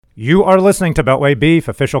You are listening to Beltway Beef,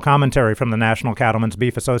 official commentary from the National Cattlemen's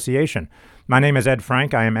Beef Association. My name is Ed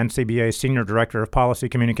Frank. I am NCBA's Senior Director of Policy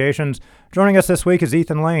Communications. Joining us this week is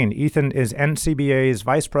Ethan Lane. Ethan is NCBA's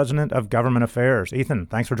Vice President of Government Affairs. Ethan,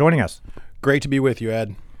 thanks for joining us. Great to be with you,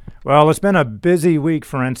 Ed. Well, it's been a busy week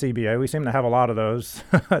for NCBA. We seem to have a lot of those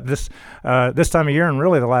this time of year, and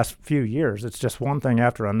really the last few years. It's just one thing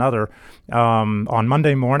after another. On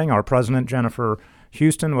Monday morning, our president, Jennifer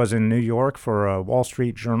Houston, was in New York for a Wall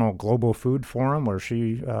Street Journal Global Food Forum, where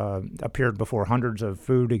she appeared before hundreds of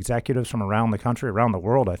food executives from around the country, around the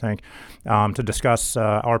world, I think, to discuss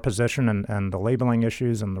our position and the labeling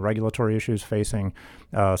issues and the regulatory issues facing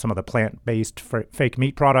some of the plant-based fake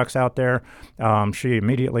meat products out there. She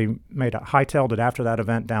immediately hightailed it after that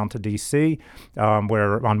event down to D.C.,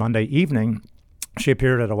 where on Monday evening she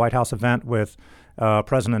appeared at a White House event with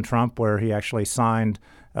President Trump, where he actually signed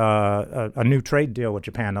a new trade deal with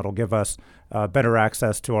Japan that'll give us better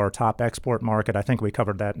access to our top export market. I think we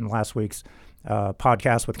covered that in last week's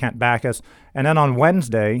podcast with Kent Backus. And then on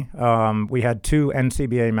Wednesday, we had two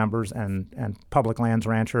NCBA members and public lands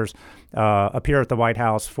ranchers appear at the White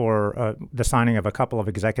House for the signing of a couple of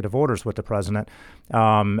executive orders with the president.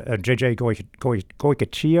 J.J.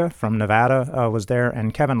 Goycochea from Nevada was there,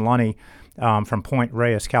 and Kevin Lunny from Point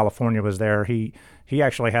Reyes, California, was there. He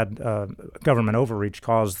actually had government overreach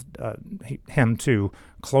caused him to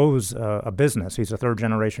close a business. He's a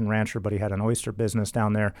third-generation rancher, but he had an oyster business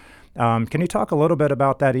down there. Can you talk a little bit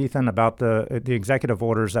about that, Ethan, about the executive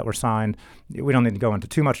orders that were signed? We don't need to go into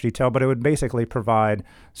too much detail, but it would basically provide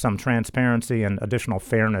some transparency and additional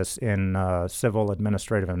fairness in civil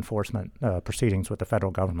administrative enforcement proceedings with the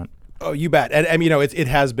federal government. Oh, you bet. And it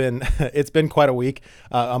has been it's been quite a week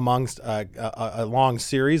amongst a long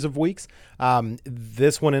series of weeks.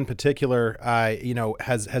 This one in particular,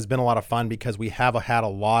 has been a lot of fun because we have had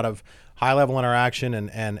a lot of high level interaction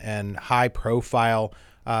and high profile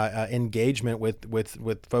engagement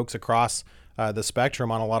with folks across the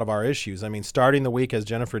spectrum on a lot of our issues. I mean, starting the week as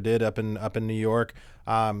Jennifer did up in New York,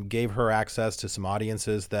 gave her access to some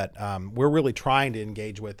audiences that we're really trying to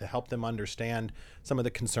engage with to help them understand some of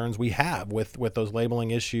the concerns we have with those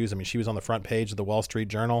labeling issues. I mean, she was on the front page of the Wall Street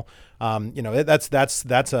Journal. That's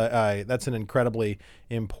an incredibly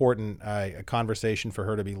important conversation for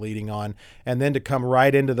her to be leading on, and then to come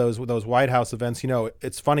right into those White House events.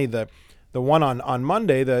 It's funny that the one on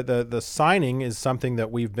Monday, the signing is something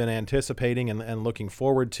that we've been anticipating and looking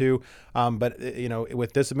forward to. But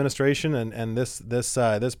with this administration and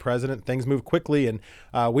this president, things move quickly. And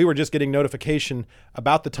we were just getting notification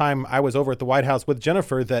about the time I was over at the White House with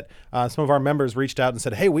Jennifer that some of our members reached out and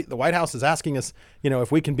said, "Hey, the White House is asking us,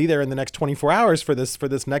 if we can be there in the next 24 hours for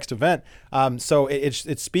this next event." So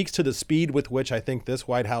it speaks to the speed with which I think this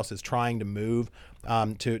White House is trying to move.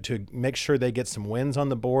 To make sure they get some wins on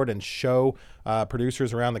the board and show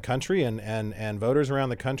producers around the country and voters around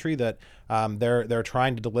the country that they're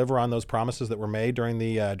trying to deliver on those promises that were made during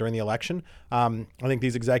the election. I think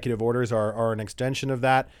these executive orders are an extension of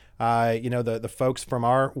that. The folks from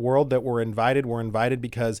our world that were invited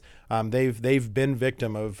because they've been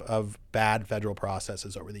victim of bad federal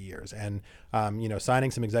processes over the years, and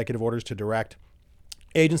signing some executive orders to direct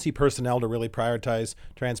agency personnel to really prioritize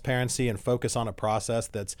transparency and focus on a process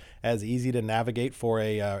that's as easy to navigate for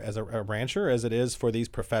as a rancher as it is for these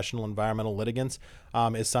professional environmental litigants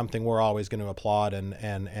is something we're always going to applaud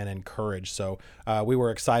and encourage. So we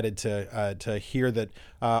were excited to hear that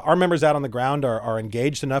our members out on the ground are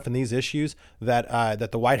engaged enough in these issues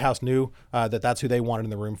that the White House knew that's who they wanted in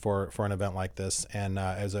the room for an event like this, and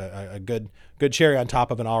as a good cherry on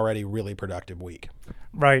top of an already really productive week.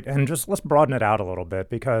 Right, and just let's broaden it out a little bit,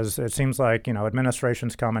 because it seems like,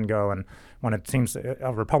 administrations come and go, and when it seems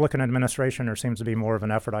a Republican administration, there seems to be more of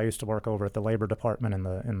an effort. I used to work over at the Labor Department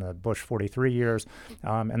in the Bush 43 years,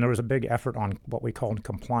 and there was a big effort on what we called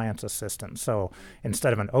compliance assistance. So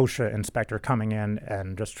instead of an OSHA inspector coming in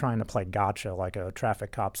and just trying to play gotcha like a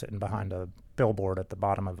traffic cop sitting behind a billboard at the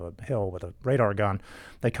bottom of a hill with a radar gun,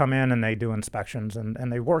 they come in and they do inspections,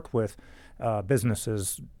 and they work with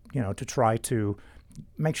businesses, to try to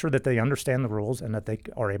make sure that they understand the rules and that they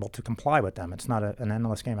are able to comply with them. It's not an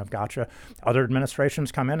endless game of gotcha. Other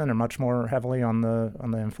administrations come in and they're much more heavily on the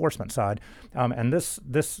enforcement side, and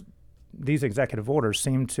these executive orders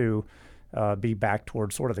seem to be back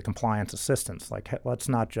towards sort of the compliance assistance. Like, let's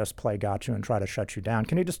not just play gotcha and try to shut you down.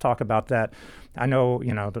 Can you just talk about that? I know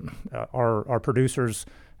our producers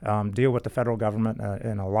deal with the federal government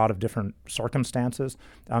in a lot of different circumstances.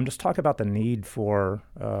 Just talk about the need for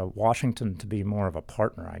Washington to be more of a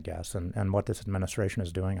partner, I guess, and what this administration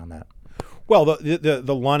is doing on that. Well, the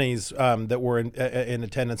Lunnies that were in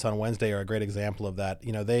attendance on Wednesday are a great example of that.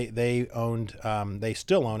 They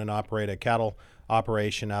still own and operate a cattle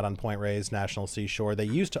operation out on Point Reyes National Seashore. They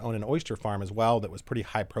used to own an oyster farm as well that was pretty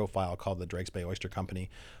high profile called the Drakes Bay Oyster Company.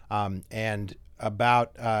 And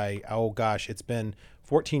about, it's been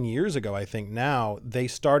 14 years ago, I think now, they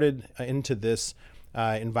started into this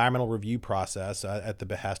environmental review process at the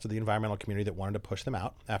behest of the environmental community that wanted to push them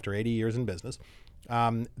out after 80 years in business.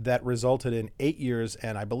 That resulted in 8 years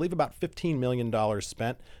and I believe about $15 million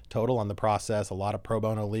spent total on the process. A lot of pro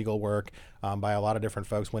bono legal work by a lot of different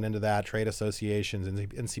folks went into that. Trade associations,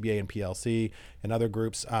 NCBA and PLC, and other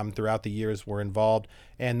groups throughout the years were involved.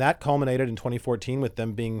 And that culminated in 2014 with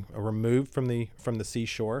them being removed from the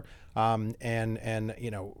seashore, and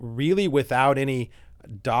really without any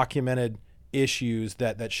documented issues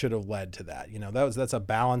that should have led to that. That's a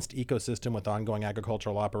balanced ecosystem with ongoing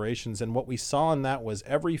agricultural operations. And what we saw in that was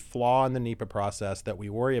every flaw in the NEPA process that we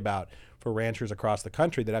worry about for ranchers across the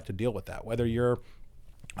country that have to deal with that, whether you're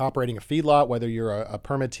operating a feedlot, whether you're a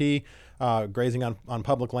permittee, grazing on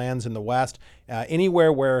public lands in the West,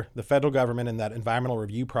 anywhere where the federal government and that environmental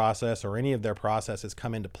review process or any of their processes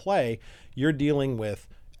come into play, you're dealing with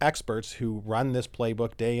experts who run this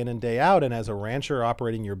playbook day in and day out. And as a rancher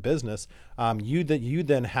operating your business, you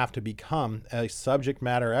then have to become a subject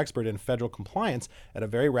matter expert in federal compliance at a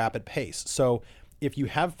very rapid pace. So if you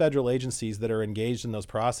have federal agencies that are engaged in those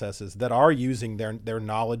processes that are using their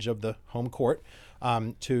knowledge of the home court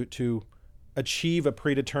to achieve a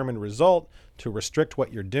predetermined result, to restrict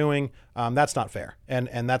what you're doing, that's not fair.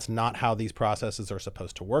 And that's not how these processes are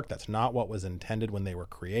supposed to work. That's not what was intended when they were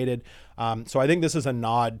created. So I think this is a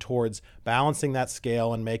nod towards balancing that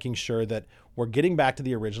scale and making sure that we're getting back to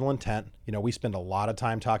the original intent. We spend a lot of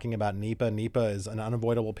time talking about NEPA. NEPA is an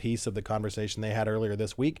unavoidable piece of the conversation they had earlier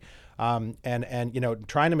this week. And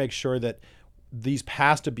trying to make sure that these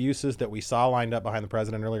past abuses that we saw lined up behind the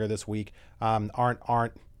president earlier this week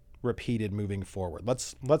aren't repeated moving forward.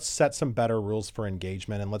 Let's set some better rules for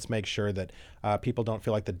engagement, and let's make sure that people don't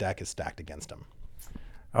feel like the deck is stacked against them.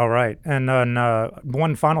 All right. And then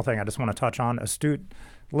one final thing I just want to touch on. Astute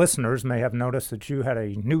listeners may have noticed that you had a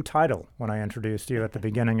new title when I introduced you at the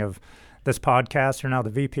beginning of this podcast. You're now the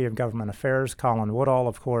VP of Government Affairs. Colin Woodall,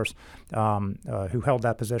 of course, who held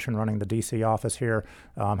that position running the D.C. office here,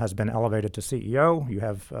 has been elevated to CEO. You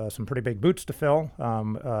have some pretty big boots to fill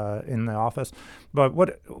in the office. But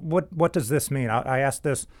what does this mean? I ask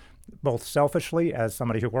this both selfishly as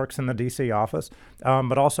somebody who works in the D.C. office,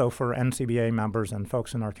 but also for NCBA members and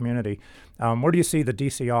folks in our community. Where do you see the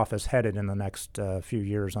D.C. office headed in the next few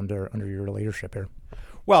years under your leadership here?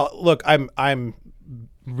 Well, look, I'm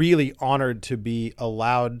really honored to be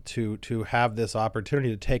allowed to have this opportunity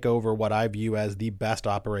to take over what I view as the best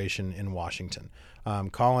operation in Washington.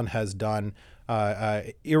 Colin has done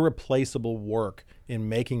irreplaceable work in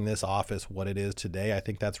making this office what it is today. I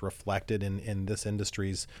think that's reflected in this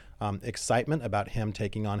industry's excitement about him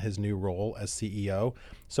taking on his new role as CEO.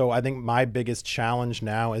 So I think my biggest challenge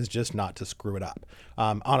now is just not to screw it up.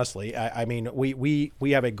 Honestly, I mean, we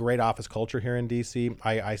have a great office culture here in DC.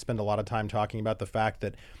 I spend a lot of time talking about the fact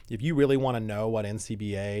that if you really want to know what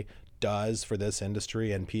NCBA does for this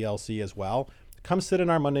industry and PLC as well, come sit in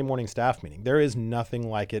our Monday morning staff meeting. There is nothing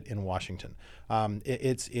like it in Washington.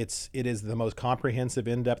 It is the most comprehensive,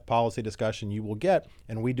 in-depth policy discussion you will get,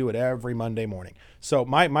 and we do it every Monday morning. So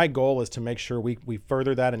my goal is to make sure we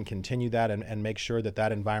further that and continue that and make sure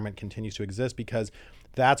that environment continues to exist, because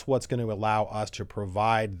that's what's going to allow us to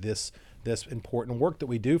provide this important work that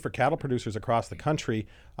we do for cattle producers across the country,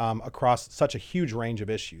 across such a huge range of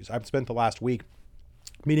issues. I've spent the last week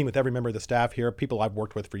meeting with every member of the staff here, people I've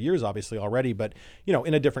worked with for years, obviously already, but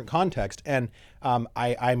in a different context. And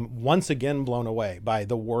I'm once again blown away by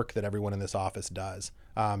the work that everyone in this office does.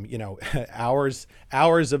 Hours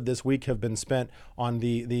of this week have been spent on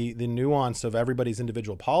the nuance of everybody's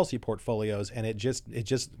individual policy portfolios, and it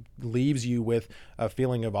just leaves you with a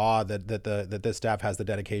feeling of awe that this staff has the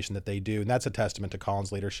dedication that they do, and that's a testament to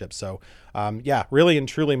Colin's leadership. So, really and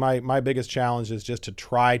truly, my biggest challenge is just to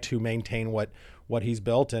try to maintain what he's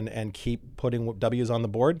built and keep putting W's on the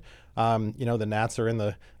board. The Nats are in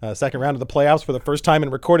the second round of the playoffs for the first time in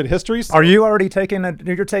recorded history. So. Are you already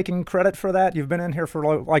you're taking credit for that? You've been in here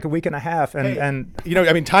for like a week and a half,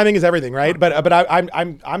 and timing is everything, right? But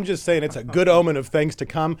I'm just saying it's a good omen of things to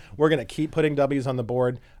come. We're going to keep putting W's on the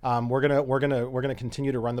board. We're gonna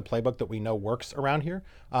continue to run the playbook that we know works around here.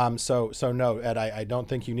 So no, Ed, I don't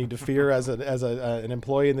think you need to fear as an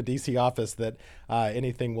employee in the DC office that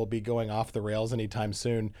anything will be going off the rails anytime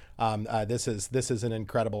soon. This is an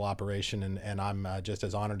incredible operation. consideration, and I'm just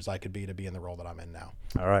as honored as I could be to be in the role that I'm in now.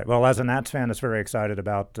 All right. Well, as a Nats fan that's very excited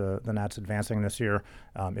about the Nats advancing this year,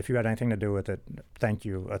 if you had anything to do with it, thank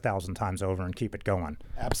you 1,000 times over and keep it going.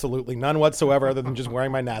 Absolutely. None whatsoever other than just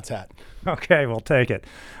wearing my Nats hat. Okay, we'll take it.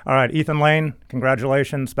 All right, Ethan Lane,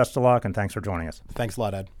 congratulations, best of luck, and thanks for joining us. Thanks a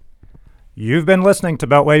lot, Ed. You've been listening to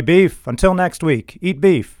Beltway Beef. Until next week, eat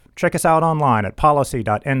beef. Check us out online at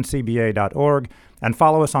policy.ncba.org and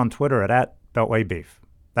follow us on Twitter at @BeltwayBeef.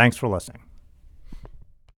 Thanks for listening.